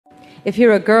If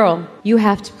you're a girl, you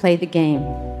have to play the game.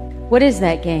 What is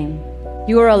that game?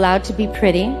 You are allowed to be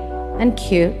pretty and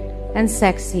cute and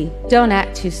sexy. Don't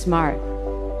act too smart.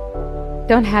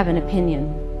 Don't have an opinion.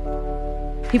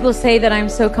 People say that I'm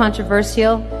so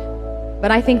controversial, but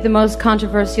I think the most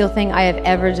controversial thing I have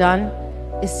ever done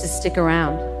is to stick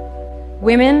around.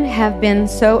 Women have been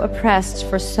so oppressed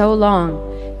for so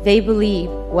long, they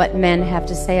believe what men have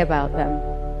to say about them.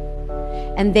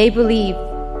 And they believe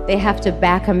they have to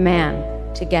back a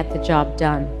man to get the job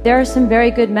done. There are some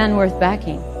very good men worth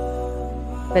backing,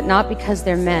 but not because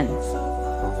they're men,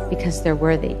 because they're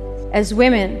worthy. As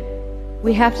women,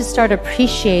 we have to start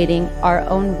appreciating our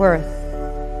own worth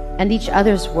and each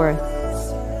other's worth.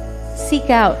 Seek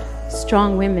out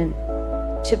strong women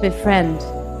to befriend,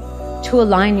 to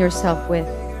align yourself with,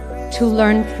 to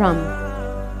learn from,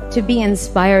 to be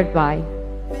inspired by,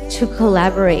 to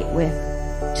collaborate with,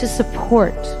 to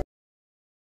support.